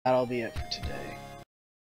That'll be it for today.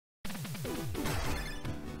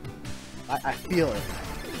 I feel it.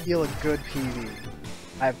 I feel a good PV.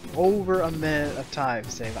 I have over a minute of time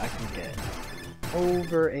save I can get.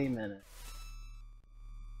 Over a minute.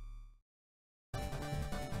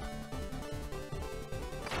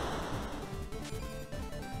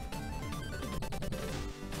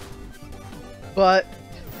 But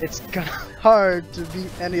it's gonna be hard to beat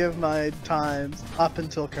any of my times up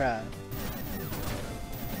until crash.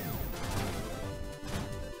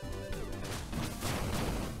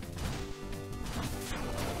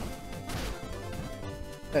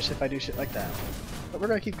 Especially if I do shit like that. But we're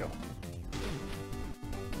gonna keep going.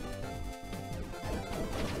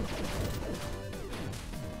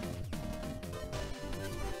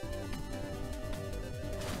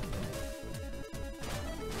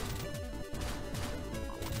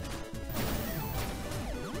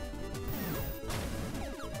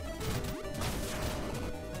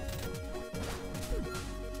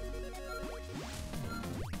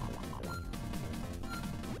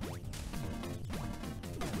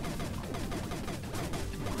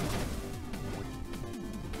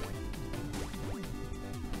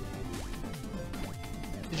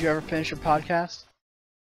 Did you ever finish your podcast?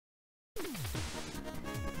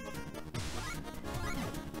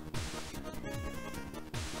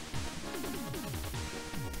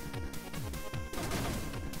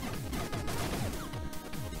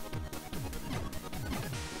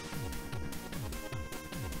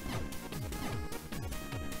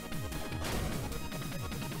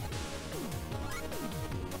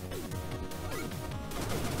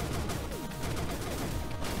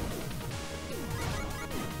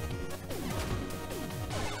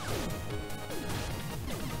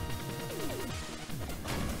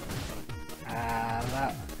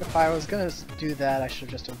 If I was gonna do that, I should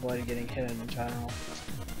have just avoided getting hit in general.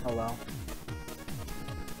 Oh well.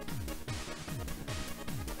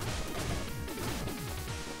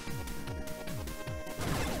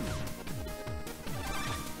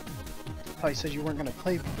 Oh, you said you weren't gonna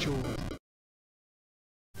play Jules.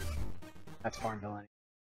 That's Farmville anyway.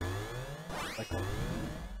 Like,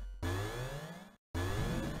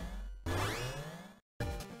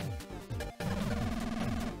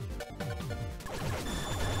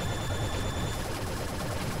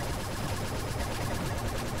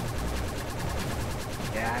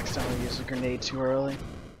 yeah, I accidentally used a grenade too early.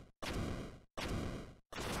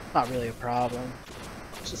 Not really a problem.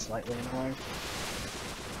 It's just slightly annoying.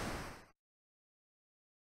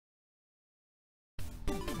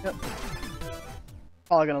 Yep.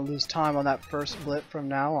 Probably gonna lose time on that first blip from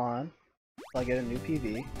now on. Until I get a new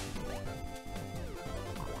PV.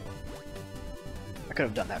 I could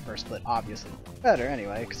have done that first split, obviously. Better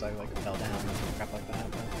anyway, because I like fell down and crap like that.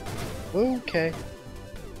 But... okay.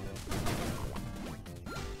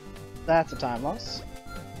 That's a time loss.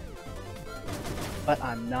 But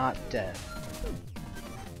I'm not dead.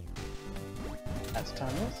 That's a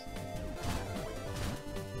time loss.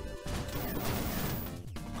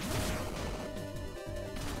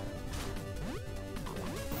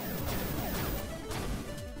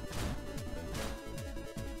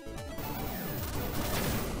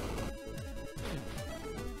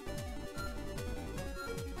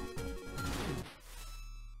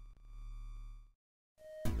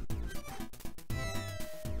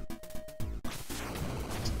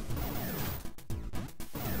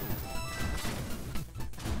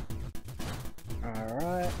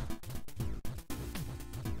 Alright.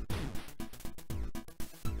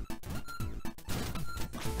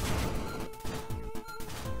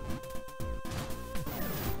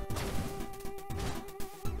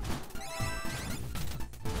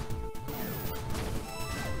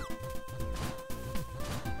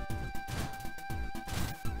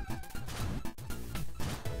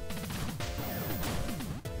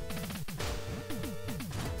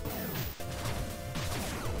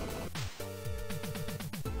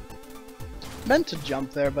 Meant to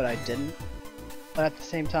jump there, but I didn't. But at the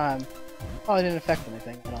same time, probably didn't affect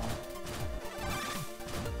anything at all.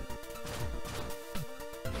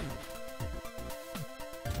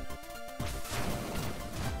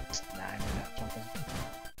 Nah, I'm not jumping.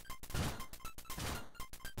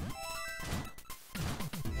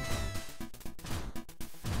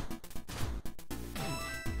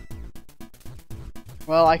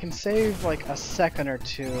 Well, I can save like a second or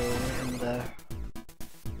two in the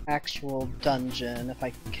actual dungeon if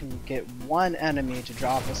I can get one enemy to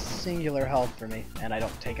drop a singular health for me and I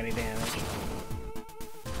don't take any damage.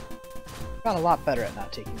 Got a lot better at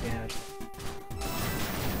not taking damage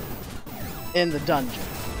in the dungeon.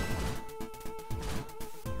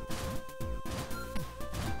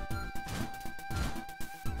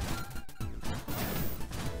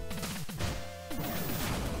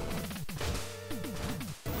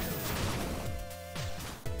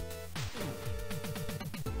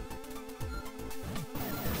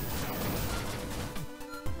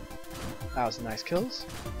 That was nice kills.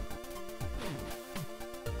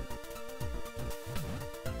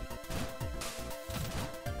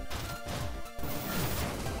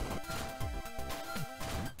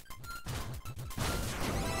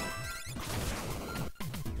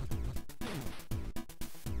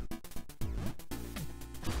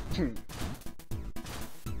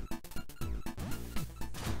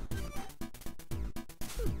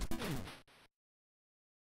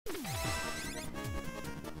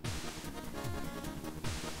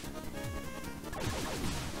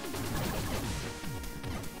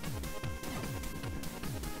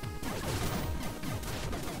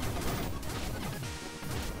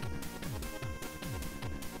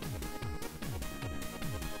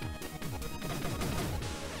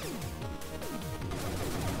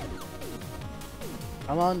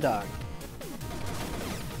 Come on, dog.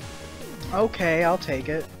 Okay, I'll take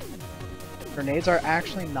it. Grenades are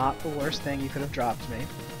actually not the worst thing you could have dropped me.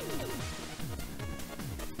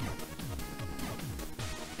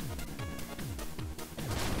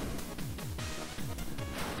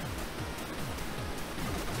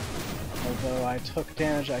 Although I took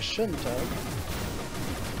damage I shouldn't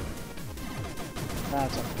have.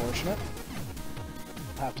 That's unfortunate.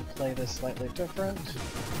 I'll have to play this slightly different.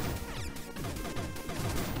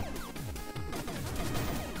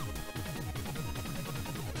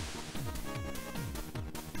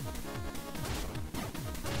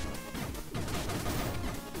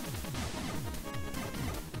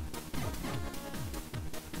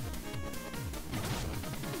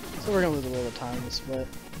 So we're gonna lose a little time in the split.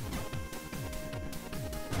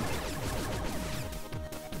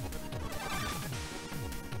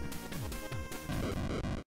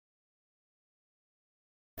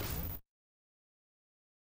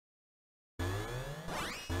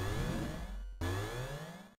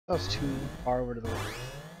 That was too far over to the right.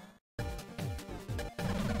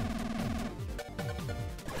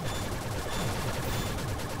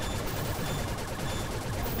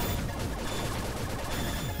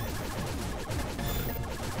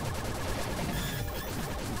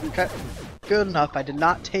 Okay, good enough. I did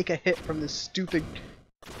not take a hit from this stupid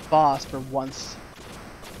boss for once.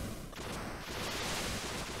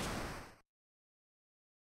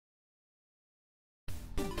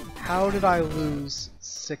 How did I lose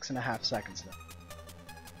 6.5 seconds then?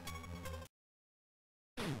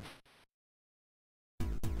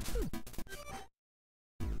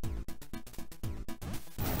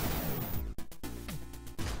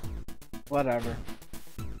 Whatever.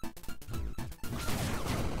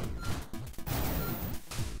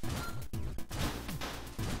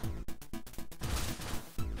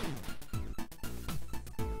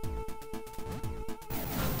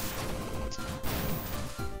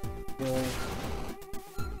 Really?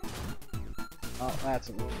 Oh, that's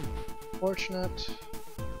a little unfortunate.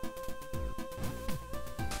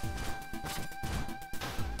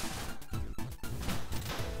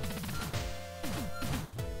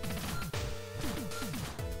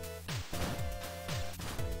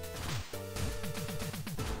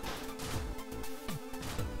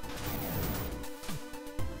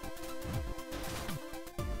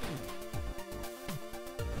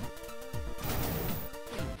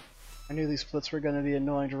 I knew these splits were going to be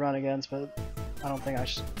annoying to run against, but I don't think I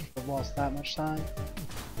should have lost that much time.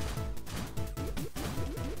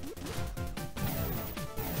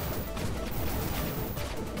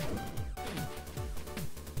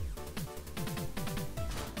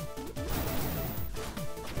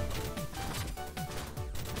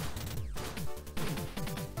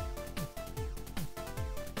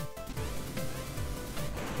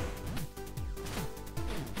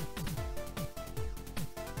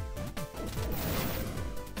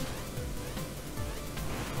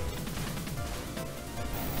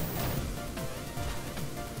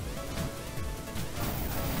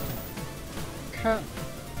 Okay.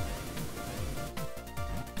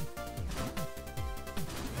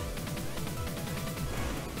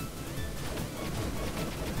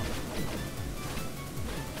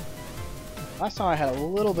 Last time I had a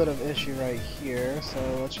little bit of issue right here, so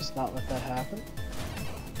let's just not let that happen.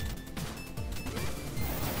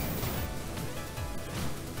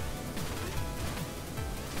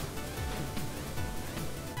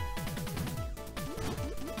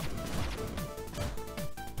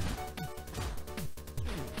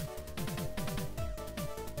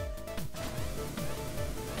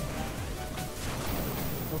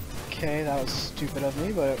 Okay, that was stupid of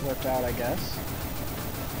me, but it worked out, I guess.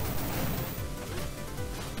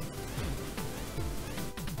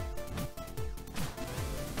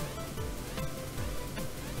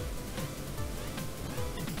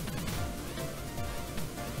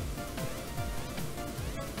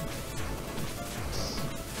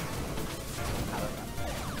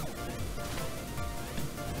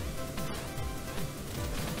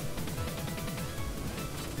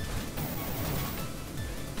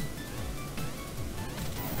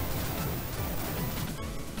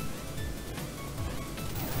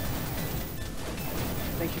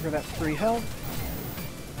 Thank you for that free health.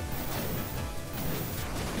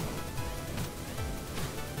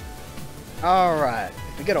 Alright,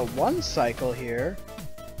 if we get a 1 cycle here,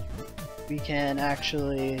 we can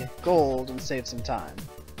actually gold and save some time.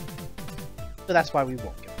 So that's why we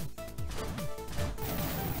won't get it.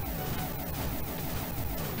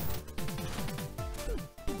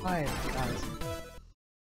 Why, guys?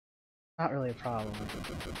 Not really a problem.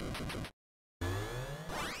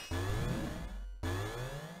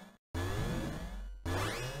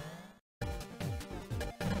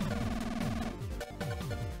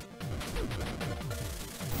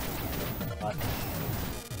 But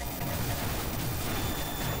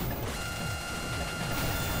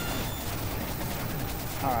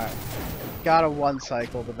alright. Got a 1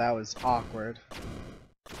 cycle, but that was awkward.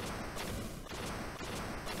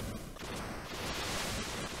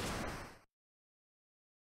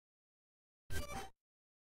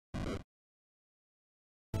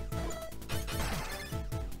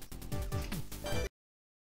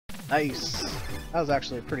 Nice. That was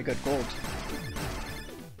actually a pretty good gold.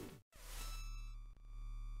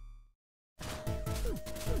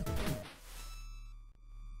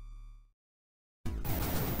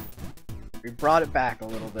 We brought it back a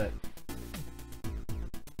little bit.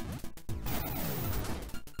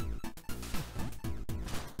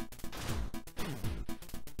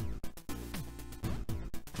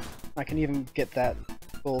 I can even get that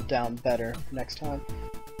gold down better next time.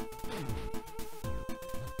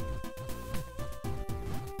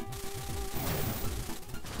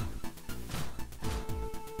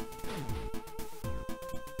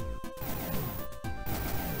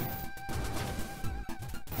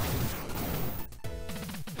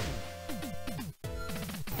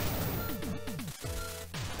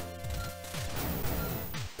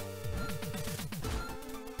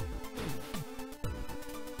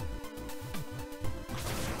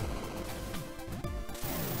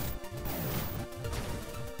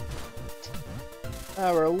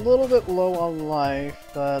 We're a little bit low on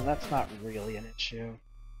life, but that's not really an issue.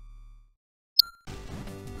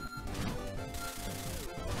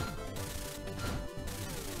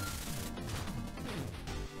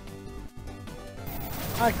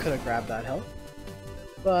 I could have grabbed that health,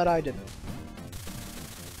 but I didn't.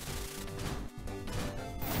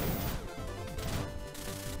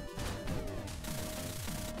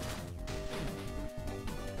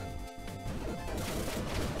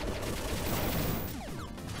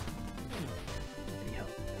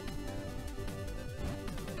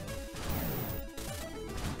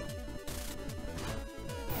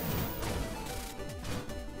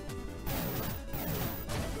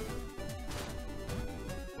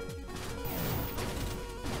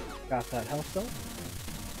 Got that health though.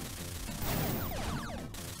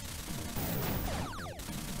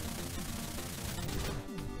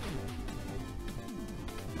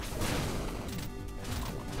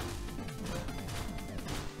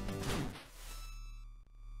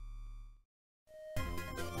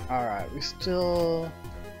 Alright, we still...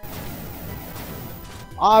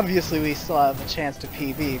 Obviously we still have a chance to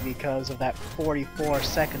PB because of that 44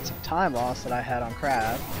 seconds of time loss that I had on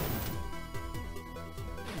Crab.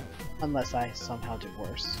 Unless I somehow did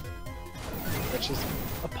worse. Which is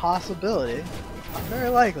a possibility. Not very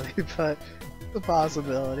likely, but it's a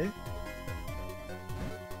possibility.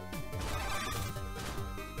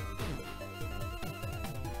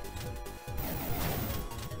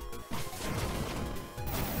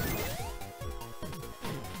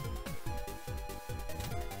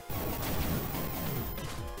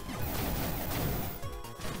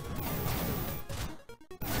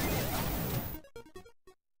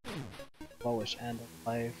 Lowish end of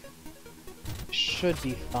life. Should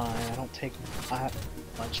be fine. I don't take that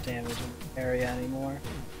much damage in the area anymore.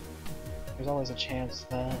 There's always a chance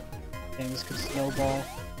that things could snowball.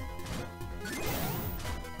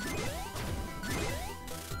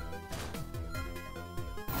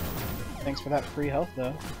 Thanks for that free health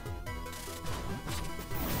though.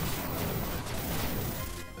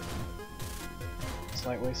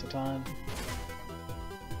 Slight waste of time.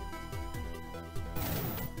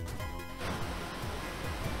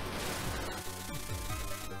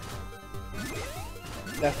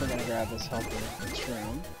 Definitely gonna grab this health in the next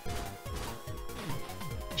round.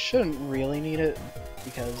 Shouldn't really need it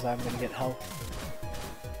because I'm gonna get health.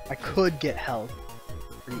 I could get health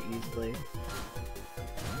pretty easily.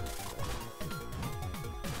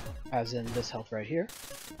 As in this health right here.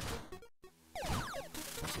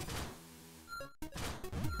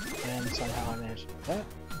 And somehow I managed to do that.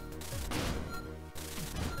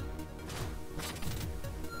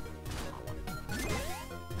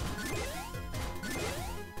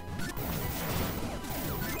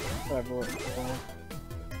 Whatever it's called.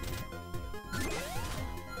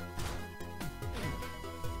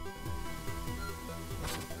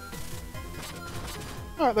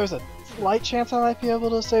 Alright, there's a slight chance I might be able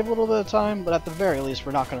to save a little bit of time, but at the very least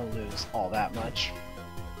we're not going to lose all that much.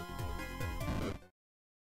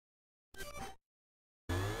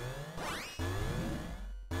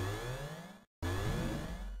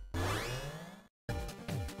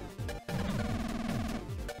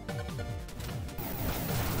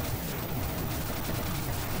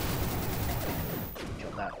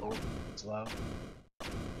 Kill that slow.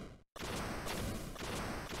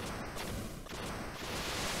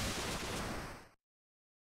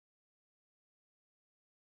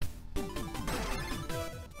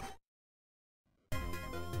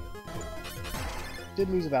 Did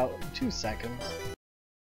lose about 2 seconds.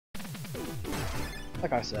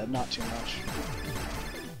 Like I said, not too much.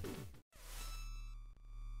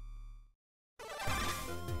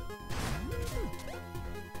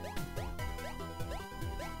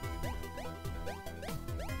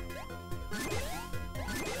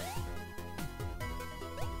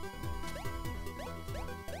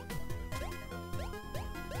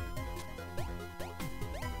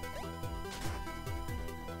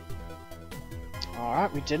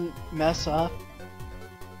 Alright, we didn't mess up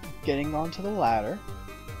getting onto the ladder.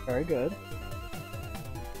 Very good.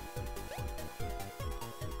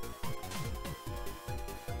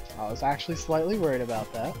 I was actually slightly worried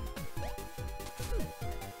about that.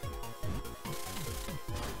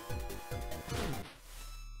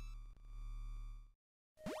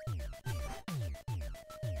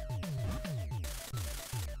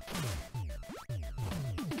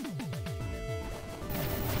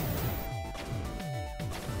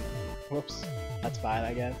 Whoops. That's fine,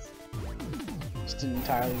 I guess. Just didn't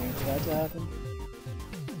entirely mean for that to happen.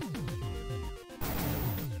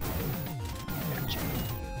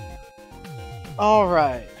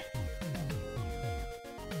 Alright.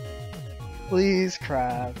 Please,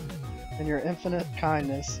 Crab, in your infinite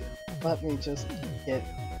kindness, let me just get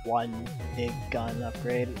one big gun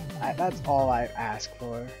upgrade. That's all I ask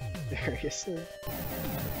for. Seriously.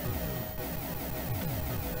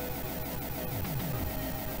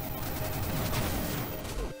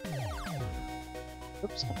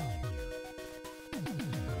 Oops.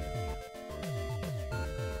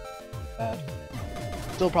 Bad.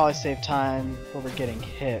 Still probably save time over getting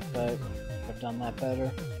hit, but I've done that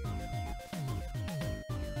better.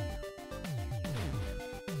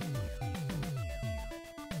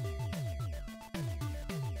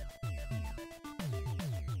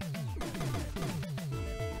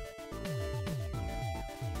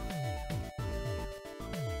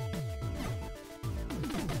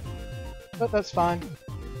 But that's fine.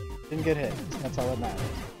 Didn't get hit. That's all that matters.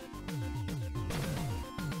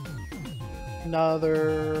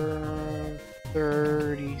 Another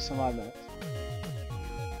 30 some odd minutes.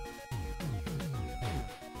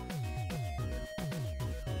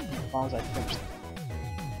 As long as I finish that.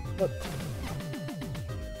 But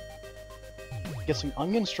get some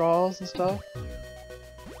onion straws and stuff.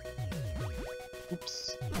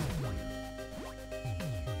 Oops.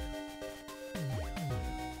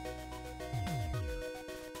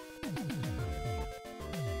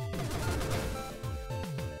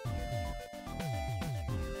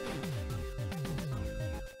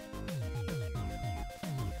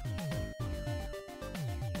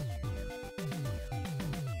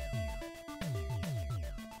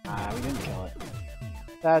 Ah, we didn't kill it.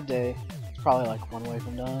 Bad day. It's probably like one way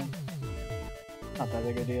from done. Not that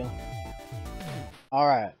big a deal.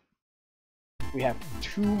 Alright. We have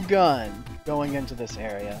 2 guns going into this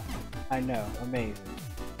area. I know, amazing.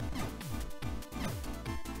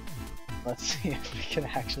 Let's see if we can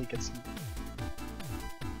actually get some...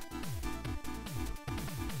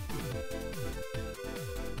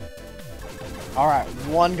 Alright,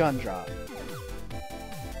 1 gun drop.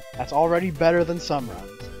 That's already better than some runs.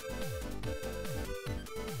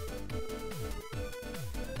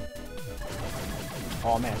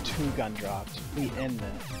 Oh man, 2 gun drops. We end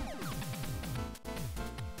this.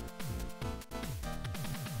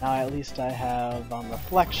 Now at least I have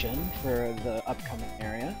reflection for the upcoming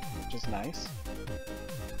area, which is nice.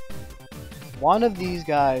 One of these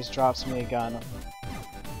guys drops me a gun.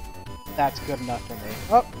 That's good enough for me.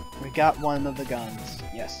 Oh, we got one of the guns.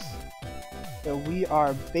 Yes. So we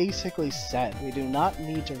are basically set. We do not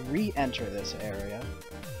need to re-enter this area.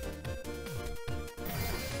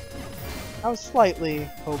 I was slightly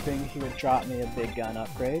hoping he would drop me a big gun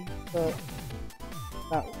upgrade, but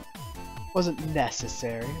that wasn't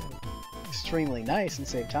necessary. Extremely nice and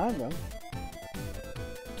save time though.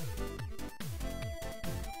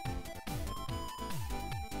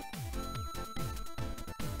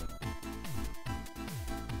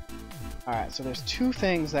 Alright, so there's two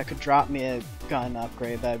things that could drop me a gun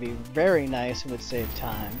upgrade that'd be very nice and would save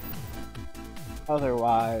time.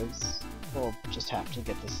 Otherwise, we'll just have to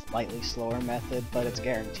get the slightly slower method, but it's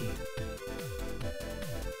guaranteed.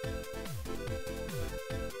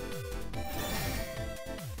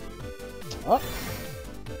 Oh!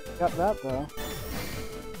 Got that though.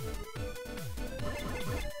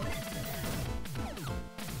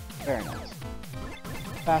 Very nice.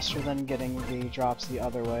 Faster than getting the drops the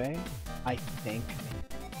other way, I think.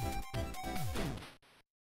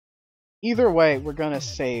 Either way, we're gonna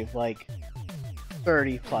save like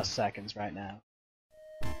 30 plus seconds right now.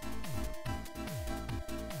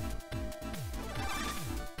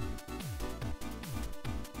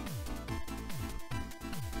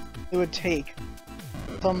 It would take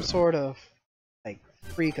some sort of like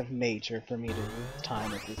freak of nature for me to lose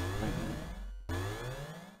time at this point.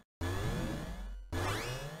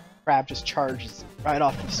 Crab just charges right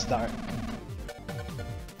off the start.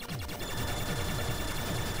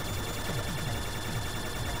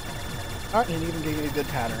 Alright, and even gave me a good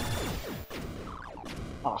pattern.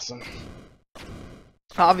 Awesome.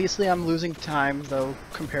 Obviously I'm losing time though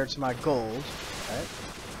compared to my gold. Right?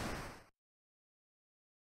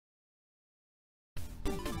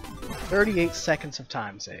 38 seconds of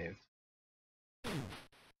time saved.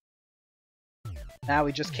 Now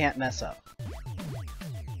we just can't mess up.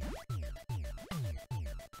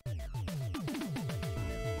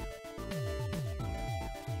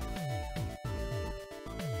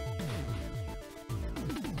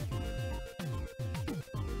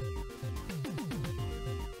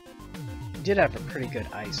 We did have a pretty good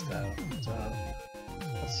ice though, so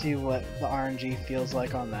let's see what the RNG feels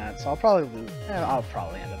like on that. So I'll probably lose. I'll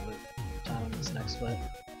probably end up losing time on this next flip.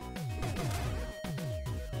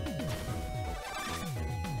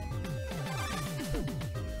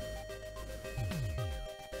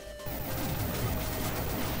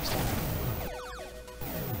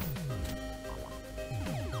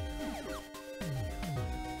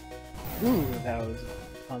 Ooh, that was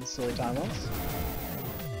on silly time loss.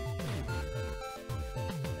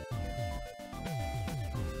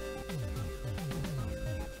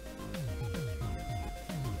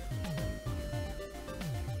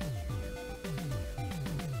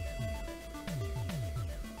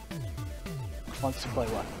 Wants to play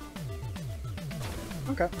what?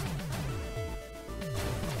 Okay.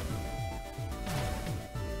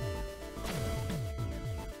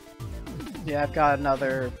 Yeah, I've got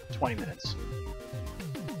another 20 minutes.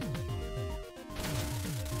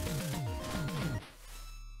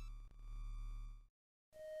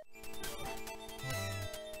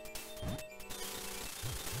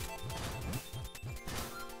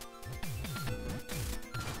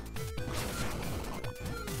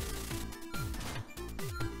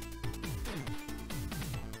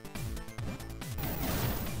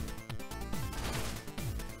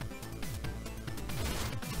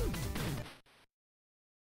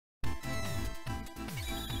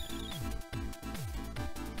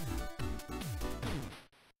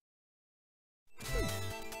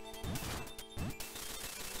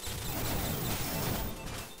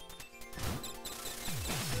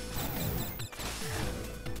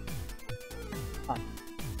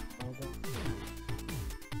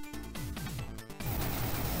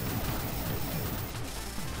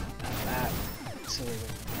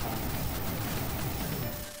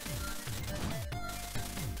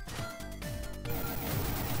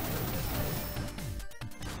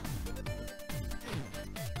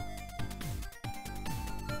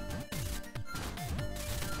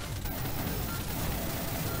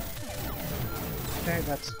 Okay,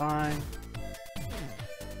 that's fine.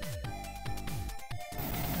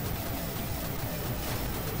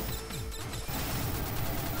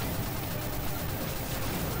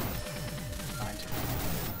 Fine.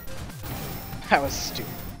 That was stupid.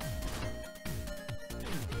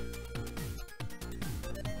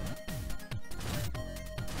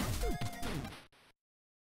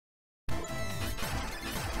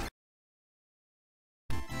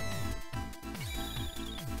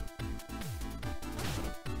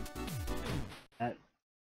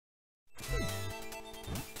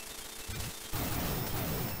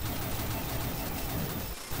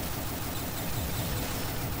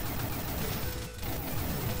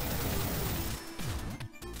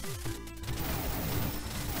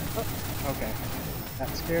 Okay, that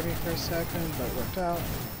scared me for a second, but it worked out.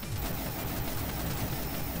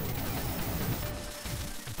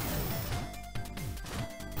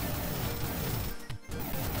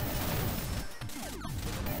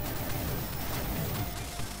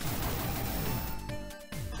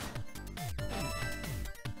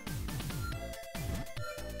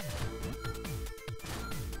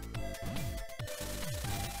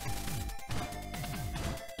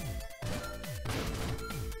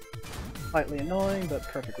 Slightly annoying, but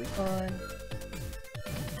perfectly fine.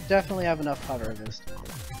 Definitely have enough cover this time.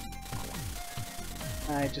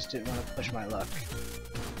 I just didn't want to push my luck.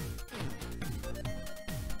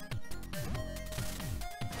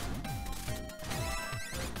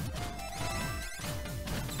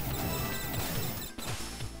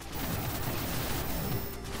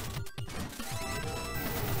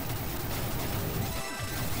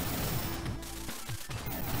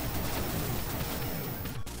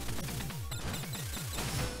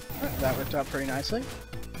 That worked out pretty nicely.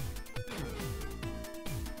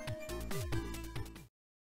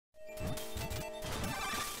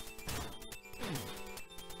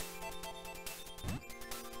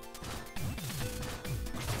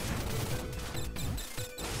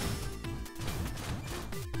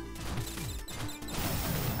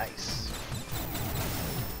 Nice.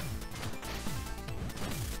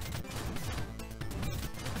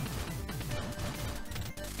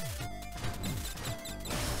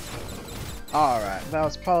 Alright, that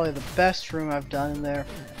was probably the best room I've done in there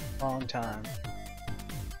for a long time.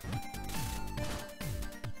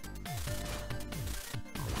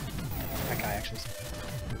 That guy actually...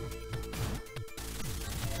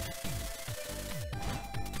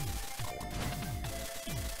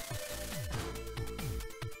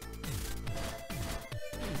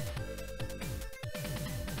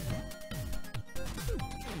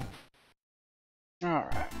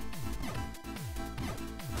 Alright.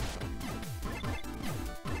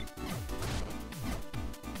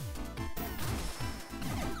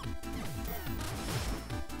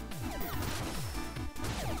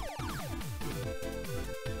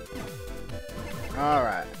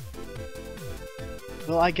 Alright.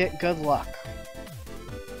 Will I get good luck?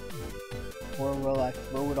 Or will I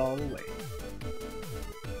throw it all away?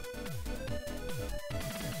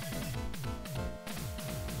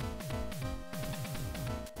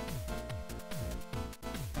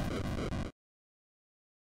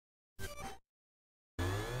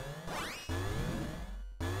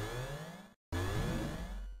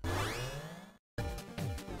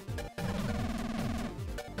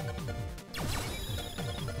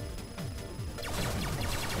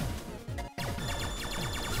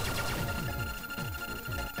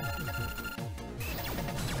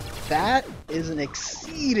 That is an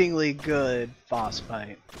exceedingly good boss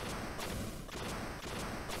fight.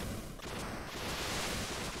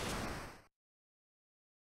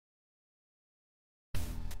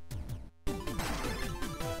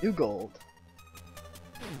 New gold.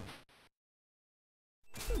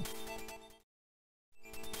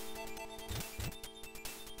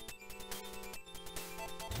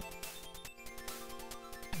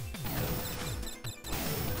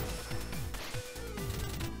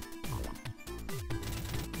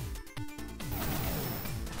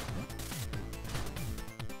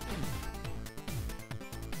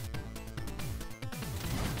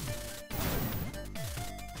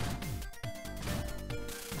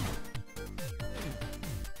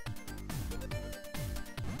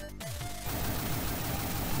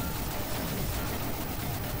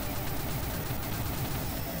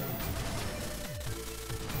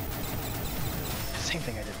 Same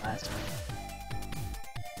thing I did last time.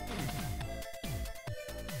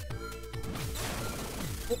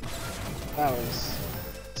 That was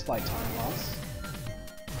a slight time loss.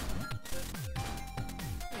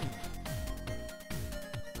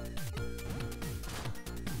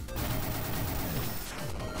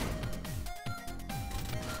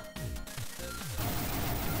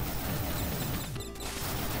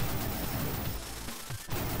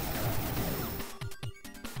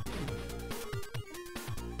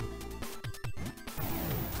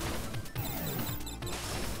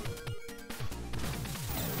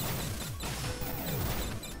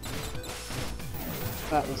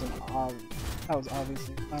 That was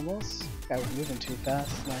obviously harmless. I was moving too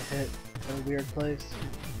fast and I hit a weird place.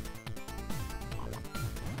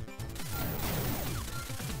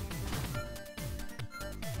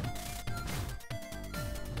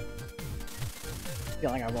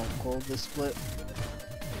 Feeling I won't gold this split.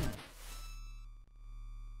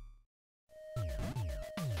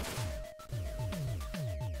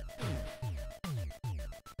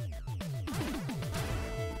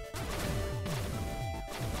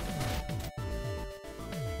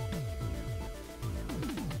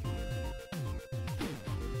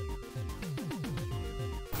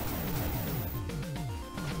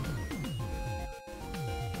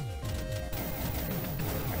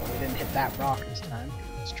 Hit that rock this time.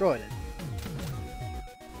 Destroyed it.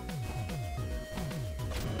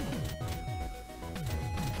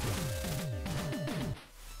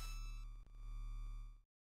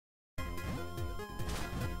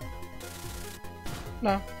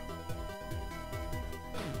 No.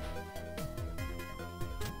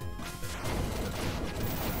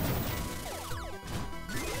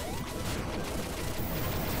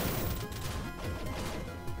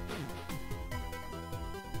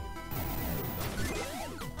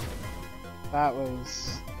 That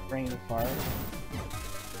was brain fart.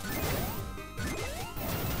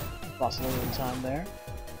 Lost a little bit of time there.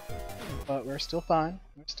 But we're still fine.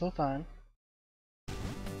 We're still fine.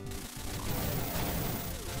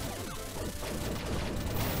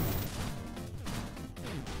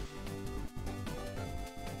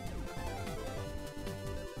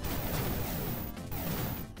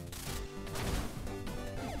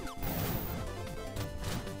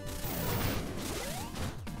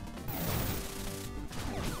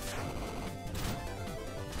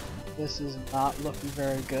 This is not looking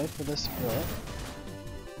very good for this split.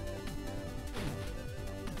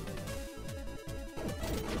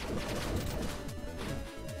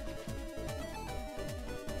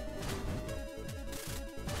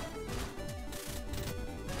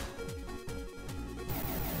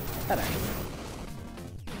 That actually.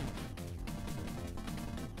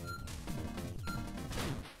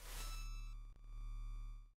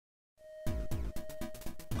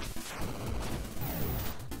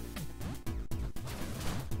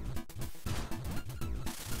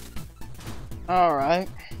 All right.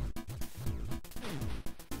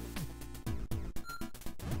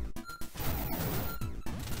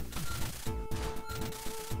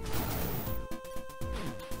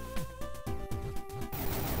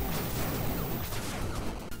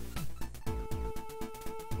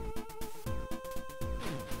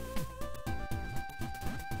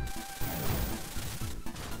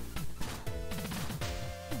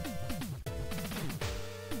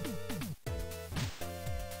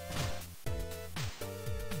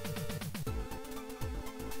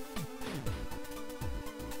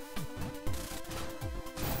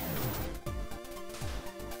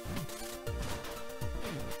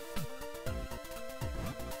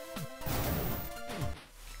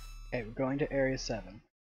 Okay, we're going to Area 7.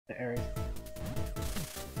 The area.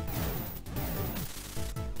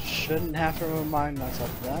 Shouldn't have to remind myself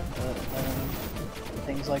of that, but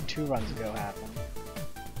things like 2 runs ago happened.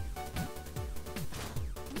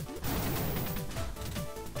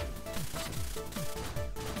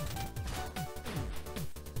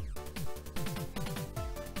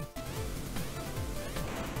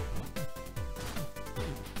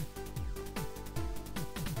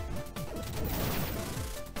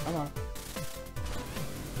 Come on.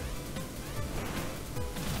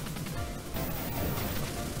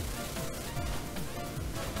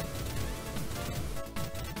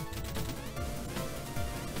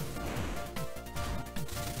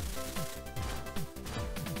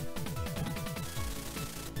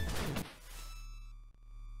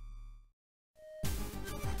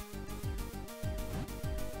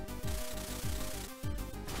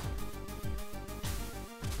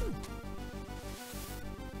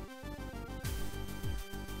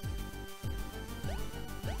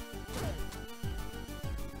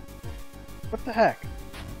 What the heck?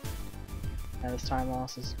 Yeah, this time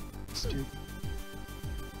loss is stupid.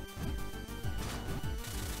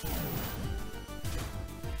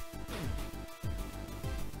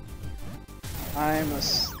 I'm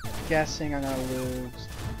guessing I'm gonna lose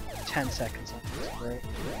 10 seconds on this break,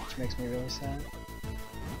 which makes me really sad.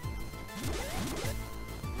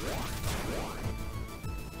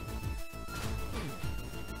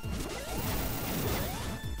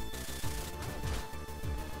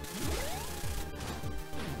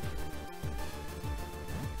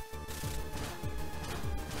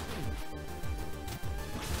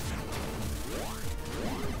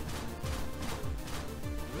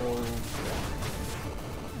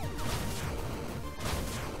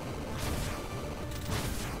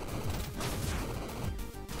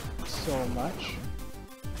 So much.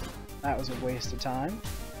 That was a waste of time.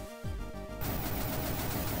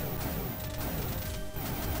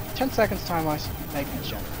 10 seconds time I make me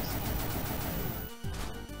generous.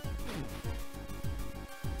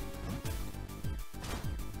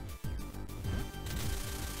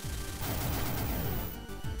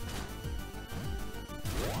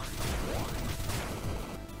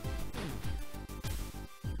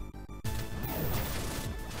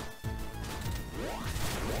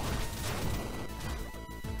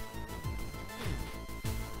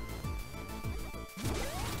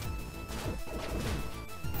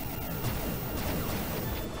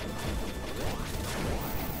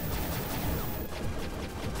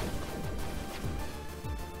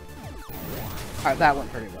 Alright, that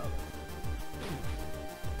went pretty well.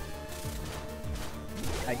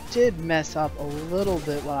 I did mess up a little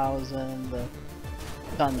bit when I was in the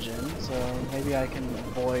dungeon, so maybe I can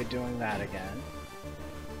avoid doing that again.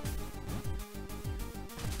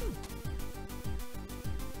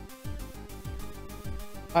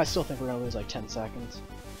 I still think we're gonna lose like 10 seconds.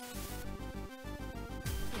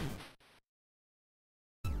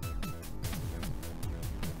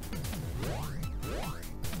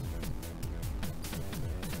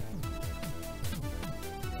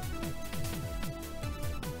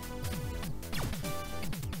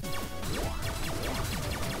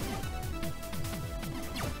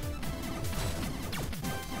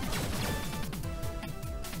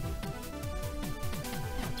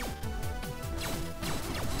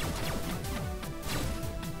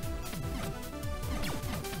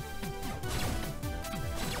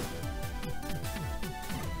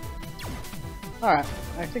 Alright,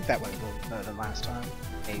 I think that went a little better than last time.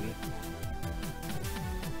 Maybe.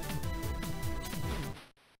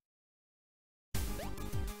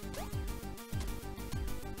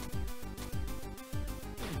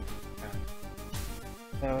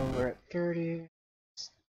 So we're at 30.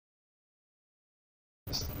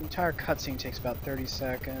 This entire cutscene takes about 30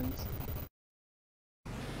 seconds.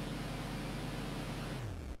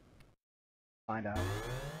 Find out.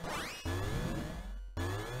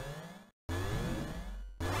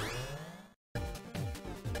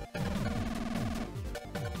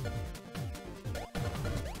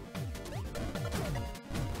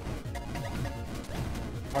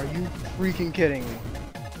 Are you freaking kidding me?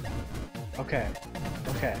 Okay.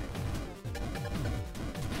 Okay.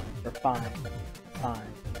 We're fine. Fine.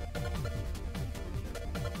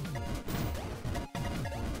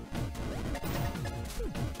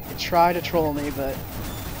 He tried to troll me, but...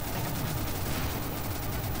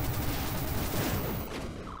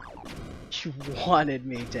 You wanted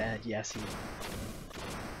me dead, yes he did.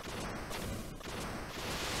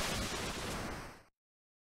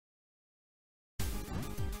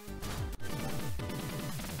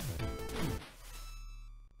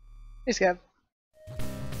 Hey, Scav.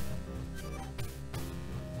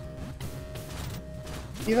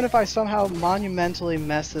 Even if I somehow monumentally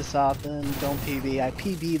mess this up and don't PB, I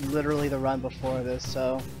PB'd literally the run before this,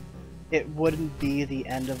 so it wouldn't be the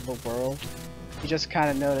end of the world. You just kind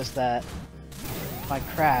of notice that my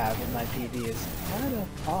crab in my PB is kind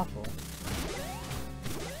of awful.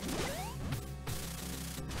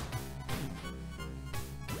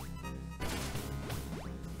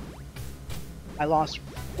 I lost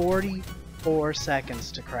 44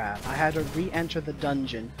 seconds to crab. I had to re-enter the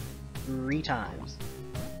dungeon 3 times.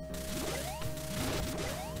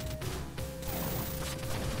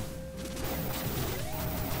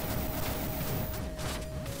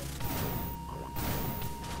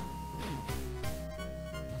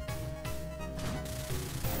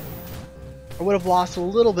 I would have lost a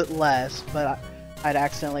little bit less, but I'd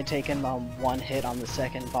accidentally taken 1 hit on the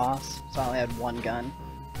second boss, so I only had 1 gun.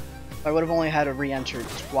 I would have only had to re-enter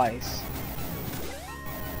twice.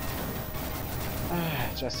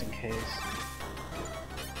 Just in case.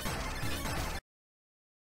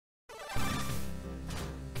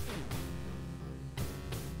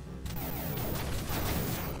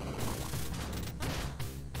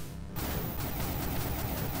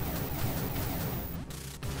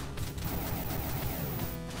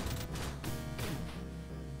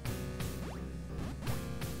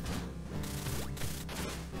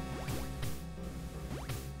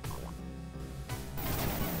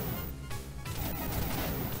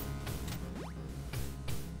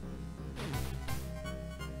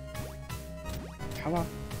 Come on.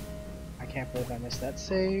 I can't believe I missed that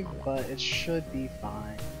save, but it should be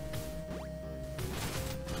fine.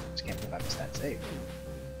 Just can't believe I missed that save.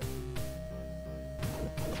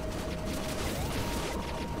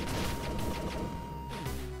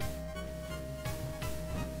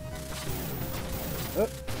 Oh.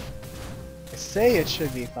 I say it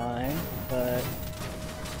should be fine, but...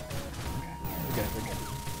 Okay, we're good, we're good.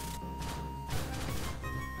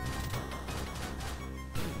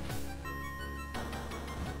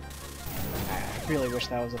 I really wish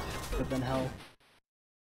that would have been hell.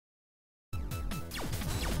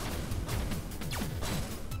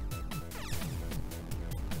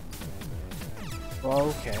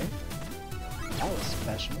 Okay. That was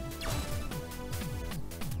special.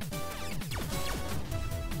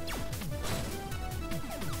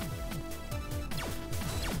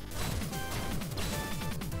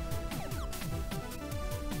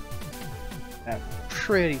 That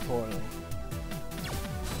pretty poorly.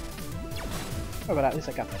 Oh, but at least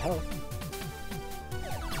I got that health.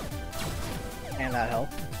 And that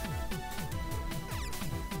health.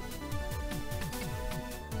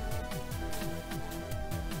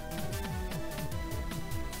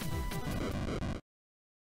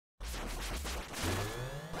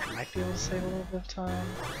 might be able to save a little bit of time.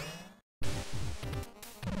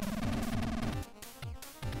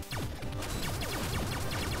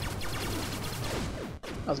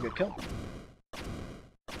 That was a good kill.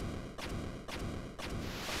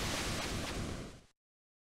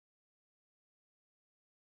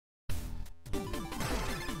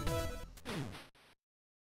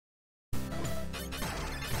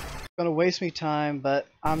 Gonna waste me time, but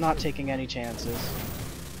I'm not taking any chances.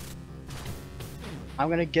 I'm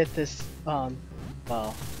gonna get this, well,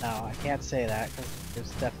 no, I can't say that, because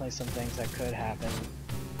there's definitely some things that could happen.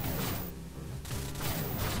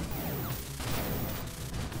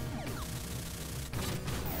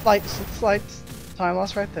 Slight time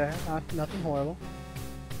loss right there, nothing horrible.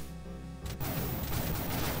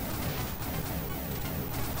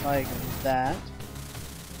 Like that.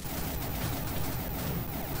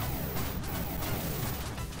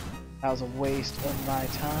 That was a waste of my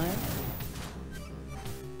time.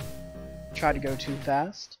 Tried to go too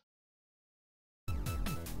fast.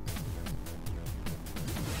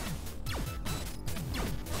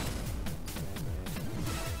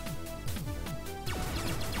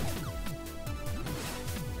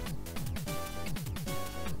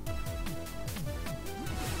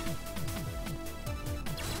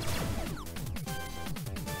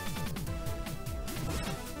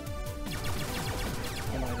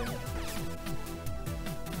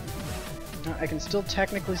 I can still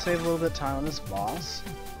technically save a little bit of time on this boss.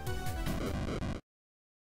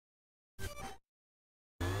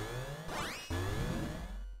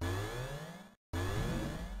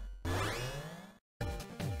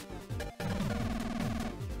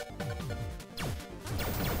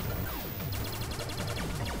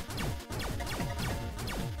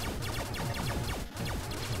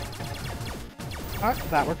 Alright,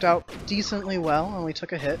 that worked out decently well, only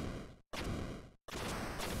took a hit.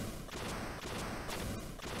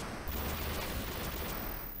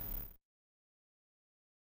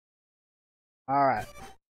 Alright.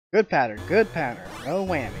 Good pattern, no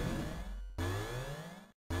whammy.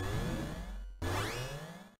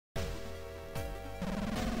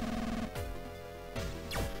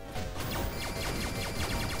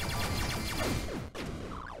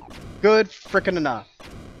 Good frickin' enough.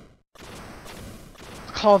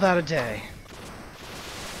 Call that a day.